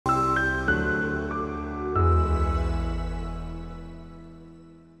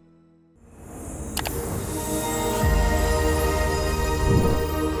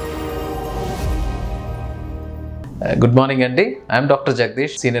Good morning, Andy. I am Dr.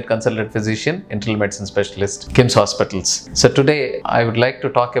 Jagadeesh, Senior Consultant Physician, Internal Medicine Specialist, KIMS Hospitals. So today I would like to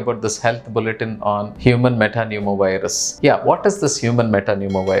talk about this health bulletin on human metapneumovirus. Yeah, what is this human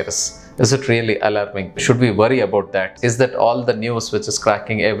metapneumovirus? Is it really alarming? Should we worry about that? Is that all the news which is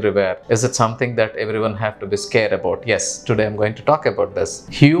cracking everywhere? Is it something that everyone have to be scared about? Yes, today I'm going to talk about this.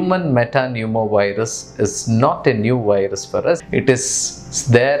 Human metapneumovirus is not a new virus for us. It is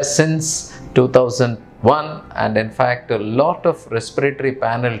there since 2001, and in fact a lot of respiratory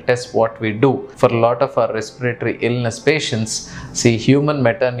panel tests what we do for a lot of our respiratory illness patients, see, human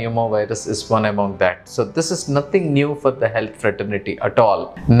metapneumovirus is one among that. So this is nothing new for the health fraternity at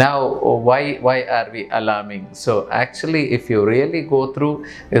all. Now why are we alarming? So actually, if you really go through,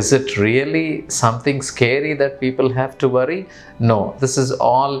 is it really something scary that people have to worry? No, this is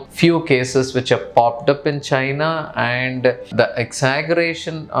all few cases which have popped up in China, and the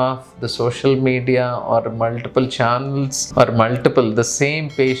exaggeration of the social media or multiple channels or the same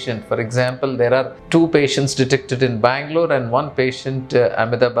patient. For example, there are 2 patients detected in Bangalore and 1 patient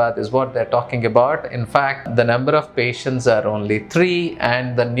Ahmedabad is what they're talking about. In fact, the number of patients are only 3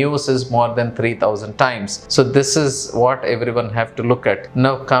 and the news is more than 3,000 times. So this is what everyone have to look at.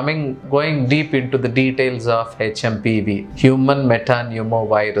 Now going deep into the details of HMPV, human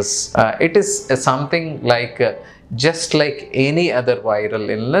metapneumovirus. It is something like just like any other viral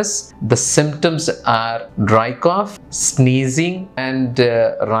illness. The symptoms are dry cough, sneezing, and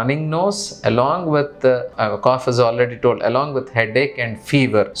running nose, along with cough is already told, along with headache and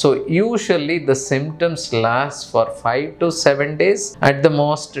fever. So usually the symptoms last for 5 to 7 days, at the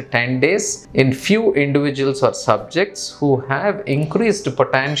most 10 days, in few individuals or subjects who have increased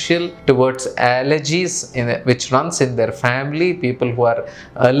potential towards allergies which runs in their family, people who are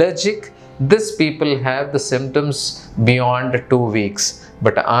allergic. These people have the symptoms beyond 2 weeks.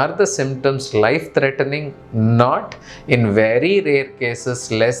 But are the symptoms life-threatening? Not. In very rare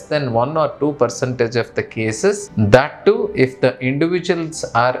cases, less than 1 or 2% of the cases. That too, if the individuals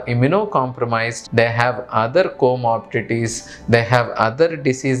are immunocompromised, they have other comorbidities, they have other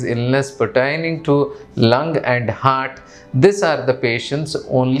disease illness pertaining to lung and heart. These are the patients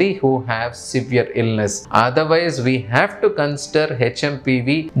only who have severe illness. Otherwise, we have to consider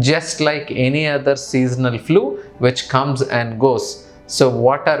HMPV just like any other seasonal flu which comes and goes. So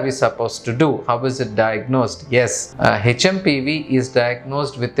what are we supposed to do? How is it diagnosed? Yes, HMPV is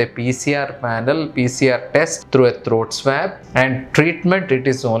diagnosed with a PCR panel, PCR test through a throat swab, and treatment, it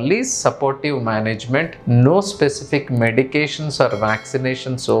is only supportive management. No specific medications or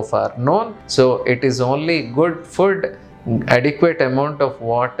vaccinations so far known. So it is only good food, adequate amount of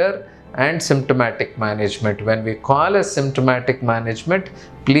water, and symptomatic management. When we call as symptomatic management,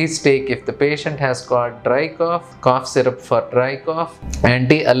 please take, if the patient has got dry cough, cough syrup for dry cough,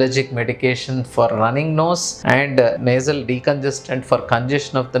 anti-allergic medication for running nose, and nasal decongestant for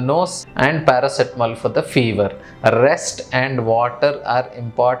congestion of the nose, and paracetamol for the fever. Rest and water are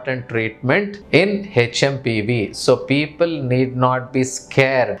important treatment in HMPV. So people need not be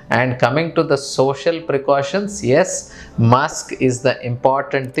scared. And coming to the social precautions, yes, mask is the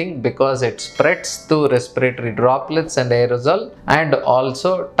important thing because it spreads through respiratory droplets and aerosol, and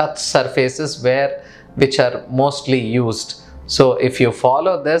also touch surfaces which are mostly used. So if you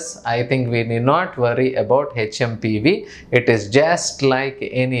follow this, I think we need not worry about HMPV. It is just like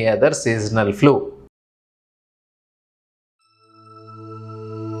any other seasonal flu.